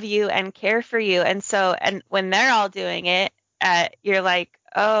that love you and care for you, and so and when they're all doing it, you're like,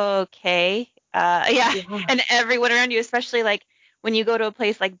 oh, okay, yeah, yeah, and everyone around you, especially like when you go to a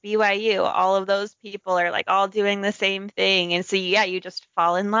place like BYU, all of those people are like all doing the same thing, and so yeah, you just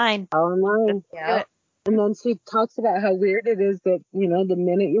fall in line, fall in just line. do it. Yep. And then she talks about how weird it is that, the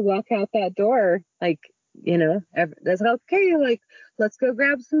minute you walk out that door, like, that's okay, like, let's go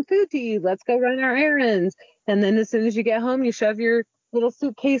grab some food to eat, let's go run our errands. And then as soon as you get home, you shove your little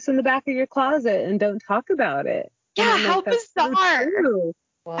suitcase in the back of your closet and don't talk about it. And Yeah, I'm like, how that's so bizarre! true.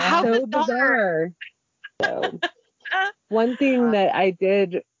 How Wow. So bizarre! bizarre. So one thing that I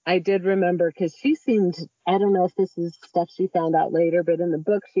did remember, because she seemed, I don't know if this is stuff she found out later, but in the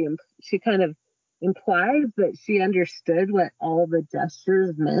book she kind of implies that she understood what all the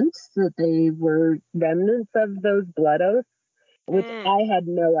gestures meant, that they were remnants of those blood oaths, which Mm, I had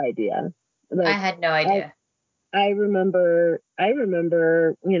no idea. I Like had no I idea. I remember,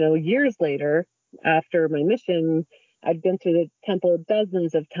 years later after my mission, I'd been through the temple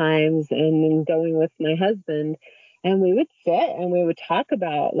dozens of times and then going with my husband, and we would sit and we would talk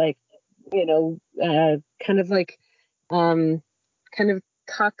about like, kind of like, um, kind of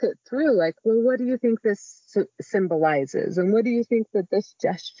talk it through like, well, what do you think this symbolizes? And what do you think that this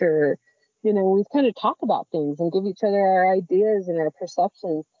gesture, we kind of talk about things and give each other our ideas and our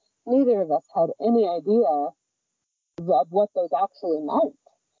perceptions. Neither of us had any idea of what those actually meant.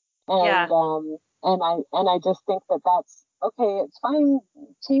 yeah. And I just think that that's okay. It's fine.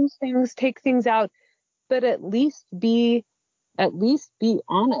 Change things, take things out, but at least be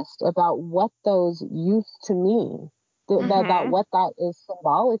honest about what those used to mean, about Hmm. what that is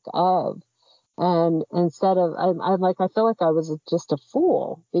symbolic of. And instead of, I'm like, I feel like I was just a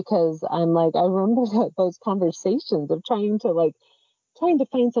fool, because I'm like, I remember those conversations of trying to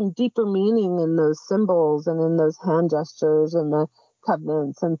find some deeper meaning in those symbols and in those hand gestures and the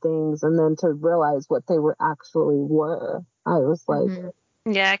covenants and things, and then to realize what they were. I was like, Hmm.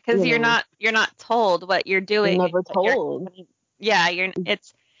 Yeah, because you you're know, not told what you're you're doing, never but you're told. yeah,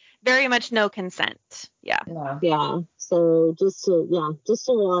 it's very much no consent. Yeah. No. Yeah. So just to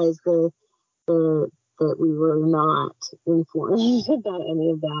realize the that we were not informed about any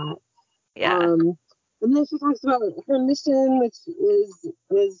of that. Yeah. Um, and then she talks about her mission, which is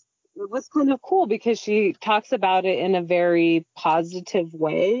it was kind of cool because she talks about it in a very positive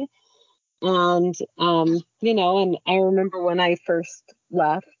way. And and I remember when I first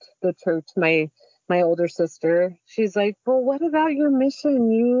left the church, my older sister, she's like, "Well, what about your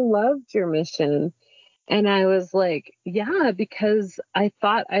mission? You loved your mission." And I was like, "Yeah, because I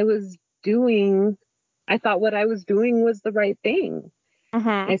thought what I was doing was the right thing." Hmm.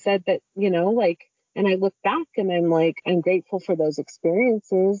 I said that, and I look back and I'm like, I'm grateful for those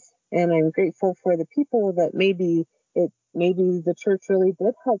experiences, and I'm grateful for the people that maybe the church really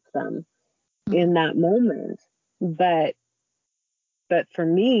did help them in that moment. But for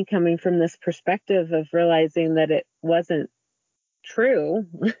me, coming from this perspective of realizing that it wasn't true,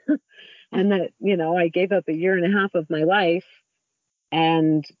 and that, I gave up a year and a half of my life,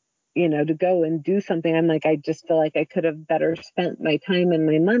 and to go and do something, I'm like, I just feel like I could have better spent my time and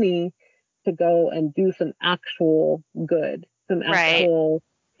my money to go and do some actual good, some Right. actual Right.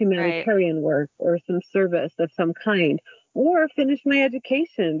 humanitarian work, or some service of some kind, or finish my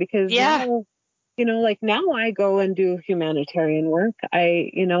education, because Yeah. now, like now I go and do humanitarian work.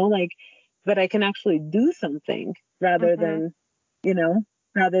 But I can actually do something rather Hmm. than, you know,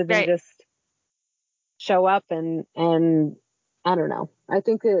 rather than Right. just show up and I don't know. I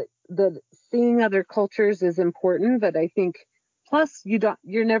think that seeing other cultures is important, but I think plus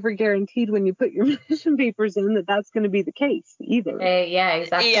you're never guaranteed when you put your mission papers in that that's going to be the case either. Yeah,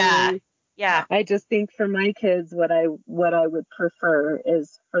 exactly. Yeah. Yeah. I just think for my kids, what I would prefer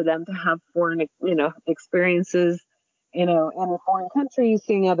is for them to have foreign, experiences, in foreign countries,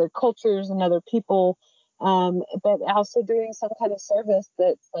 seeing other cultures and other people, but also doing some kind of service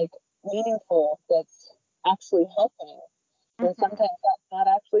that's like meaningful, that's actually helping. And sometimes that's not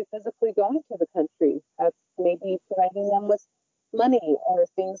actually physically going to the country. That's maybe providing them with money or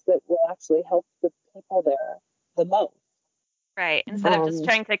things that will actually help the people there the most. Right. Instead of just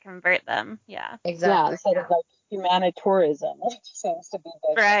trying to convert them. Yeah. Exactly. Yeah, instead of like humanitourism, which seems to be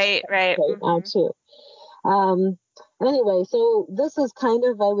big. Right. Right now too. Anyway, so this is kind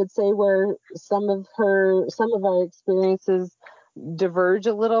of, I would say, where some of our experiences diverge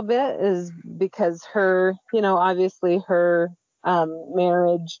a little bit, is because her, obviously her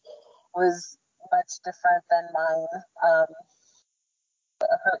marriage was much different than mine.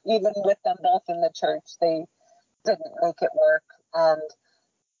 Even with them both in the church, they didn't make it work. And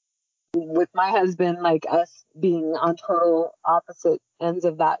with my husband, like us being on total opposite ends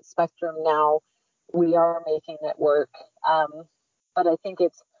of that spectrum now, we are making it work. But I think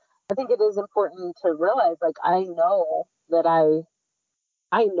it is important to realize, like, I know that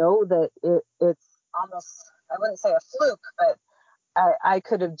it's almost, I wouldn't say a fluke, but I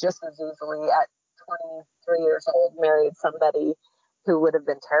could have just as easily at 23 years old married somebody who would have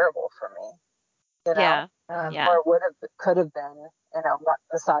been terrible for me, Yeah. or could have been,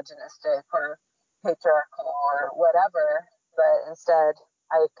 misogynistic or patriarchal or whatever. But instead,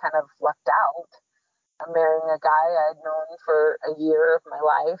 I kind of lucked out. I'm marrying a guy I'd known for a year of my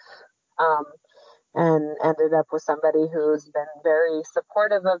life, and ended up with somebody who's been very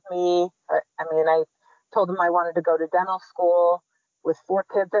supportive of me. I mean, I told him I wanted to go to dental school with 4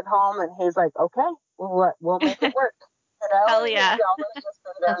 kids at home, and he's like, "Okay, we'll make it work." Hell yeah. He's always just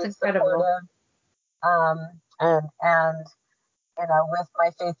been very That's incredible. supportive. And with my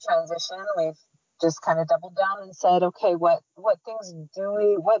faith transition, we've just kind of doubled down and said, okay, what values do we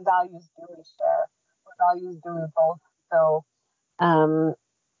share? What values do we both feel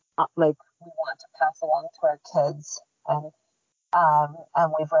like we want to pass along to our kids? And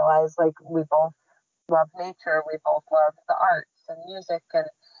we've realized, like, we both love nature, we both love the arts and music,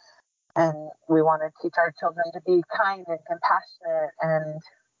 and we want to teach our children to be kind and compassionate and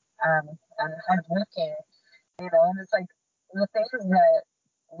hardworking, and it's like the things that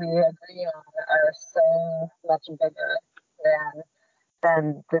we agree on are so much bigger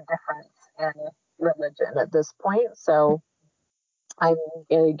than the difference in religion at this point. So I'm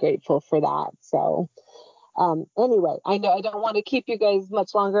very grateful for that. So anyway, I know I don't want to keep you guys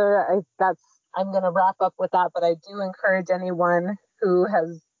much longer. I'm going to wrap up with that, but I do encourage anyone who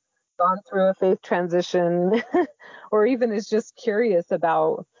has gone through a faith transition or even is just curious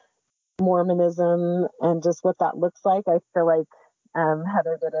about Mormonism and just what that looks like. I feel like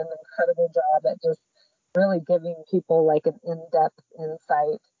Heather did an incredible job at just really giving people like an in-depth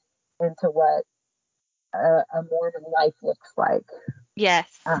insight into what a Mormon life looks like. Yes.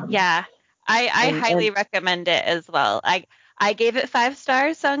 Yeah. I highly recommend it as well. I gave it 5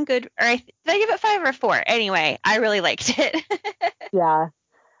 stars on good, did I give it 5 or 4? Anyway, I really liked it. Yeah.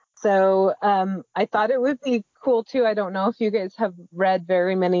 So I thought it would be cool too. I don't know if you guys have read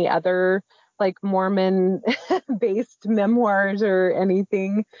very many other like Mormon based memoirs or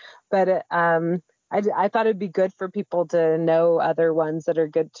anything, but I thought it'd be good for people to know other ones that are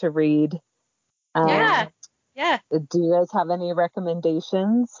good to read. Yeah. Do you guys have any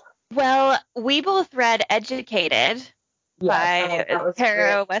recommendations? Well, we both read Educated by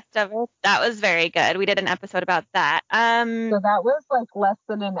Tara Westover. That was very good. We did an episode about that. So that was like less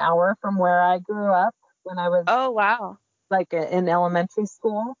than an hour from where I grew up when I was like in elementary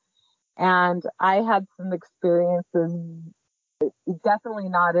school. And I had some experiences, definitely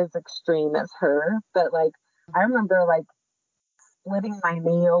not as extreme as her, but like I remember like splitting my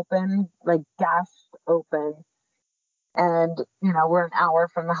knee open, like gashed open. And, we're an hour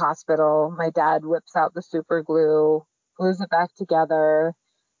from the hospital. My dad whips out the super glue, glues it back together.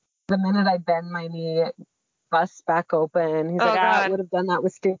 The minute I bend my knee, it busts back open. He's like, I would have done that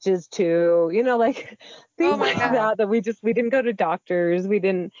with stitches too. Like things like that we didn't go to doctors. We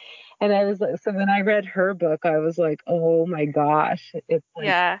didn't. And I was like, so when I read her book, I was like, oh my gosh. It's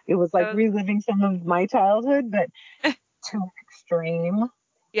like, it was like reliving some of my childhood, but too extreme.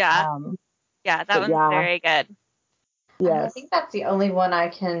 Yeah. That one's very good. Yes. I think that's the only one I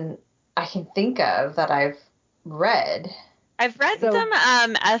can think of that I've read. I've read So- some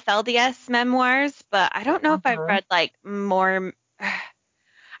FLDS memoirs, but I don't know if I've Uh-huh. read like more.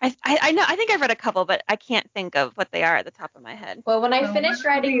 I know I think I've read a couple, but I can't think of what they are at the top of my head. Well, when I So finish one of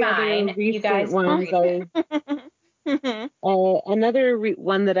writing the other mine, you recent guys can ones read it. another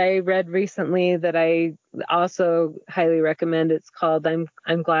one that I read recently that I also highly recommend. It's called "I'm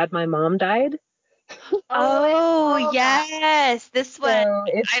Glad My Mom Died." Oh, I saw that. yes, this one. So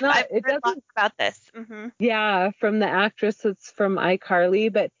it's I've not. It heard lots doesn't. about this. Yeah, from the actress that's from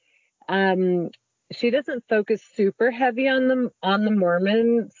iCarly, but she doesn't focus super heavy on the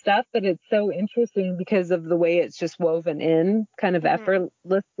Mormon stuff, but it's so interesting because of the way it's just woven in kind of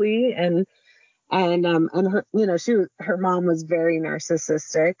effortlessly, and her, her mom was very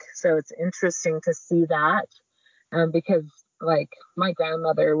narcissistic, so it's interesting to see that, because like my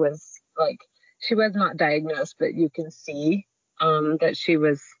grandmother was like, she was not diagnosed, but you can see that she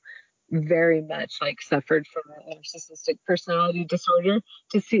was very much like suffered from a narcissistic personality disorder.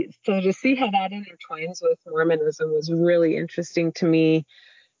 To see how that intertwines with Mormonism was really interesting to me.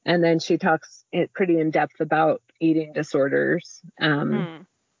 And then she talks pretty in depth about eating disorders,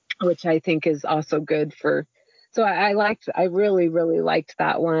 which I think is also good for. So I really, really liked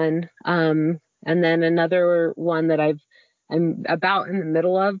that one. And then another one that I'm about in the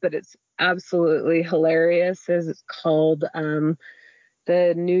middle of, but it's absolutely hilarious, is it's called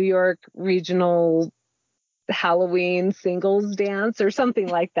the New York Regional Halloween Singles Dance or something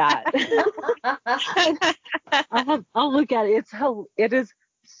like that. I'll look at it. It is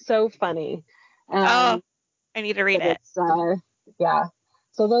so funny. Oh, I need to read it. It's yeah.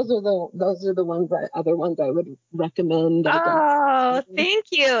 So those are the other ones I would recommend, I guess. Oh, thank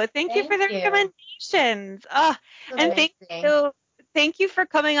you. Thank you for the Thank you. recommendations. Oh, and Amazing. thank you for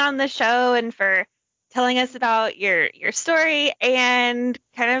coming on the show and for telling us about your story and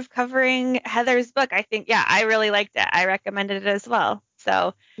kind of covering Heather's book. I think, yeah, I really liked it. I recommended it as well.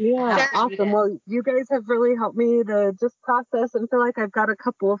 So Yeah, Have to read awesome. it. Well, you guys have really helped me to just process and feel like I've got a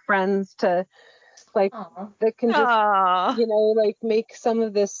couple of friends to like Aw. that can just oh, like make some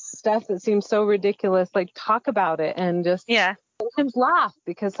of this stuff that seems so ridiculous, like talk about it and just yeah. sometimes laugh,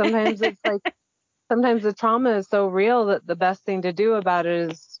 because sometimes it's like sometimes the trauma is so real that the best thing to do about it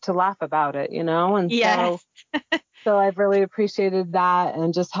is to laugh about it, and Yes. so I've really appreciated that,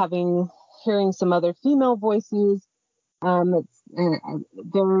 and just hearing some other female voices. There are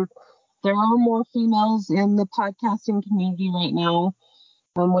more females in the podcasting community right now,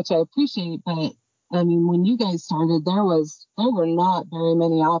 which I appreciate, but I mean, when you guys started, there were not very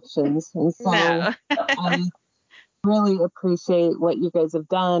many options, and so No. I really appreciate what you guys have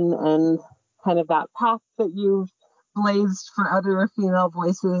done and kind of that path that you've blazed for other female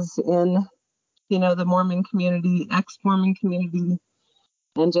voices in, the Mormon community, ex-Mormon community,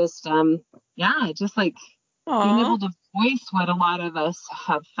 and just just like being Aw, able to voice what a lot of us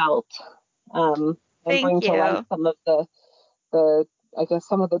have felt, and thank bring to light you. some of the I guess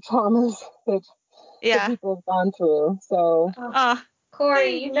some of the traumas that Yeah. people have gone through. So Oh, Oh,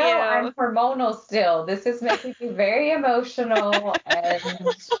 Corey, thank I'm you. hormonal still. This is making me very emotional and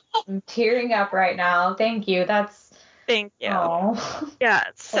I'm tearing up right now. Thank you. That's, Thank you. oh, Yeah,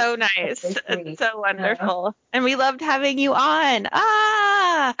 it's that's so nice. really It's sweet. so Yeah. wonderful. And we loved having you on.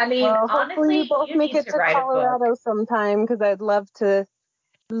 Ah, I mean, well, hopefully you honestly, both you make need it to to write a book. Colorado sometime, because I'd love to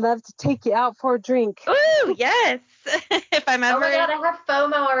take you out for a drink. ooh, yes. If I'm Oh ever my God, I have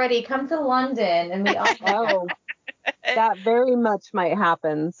FOMO already. Come to London and we all hang out. Oh, that very much might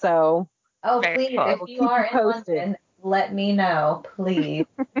happen. So Oh, very please, I cool. if will you keep you are in posted. London, let me know, please.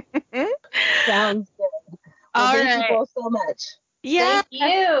 Sounds good. Well, All thank you right. both so much. Yeah, Thank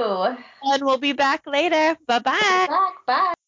you. and we'll be back later. Be Bye-bye. back. Bye.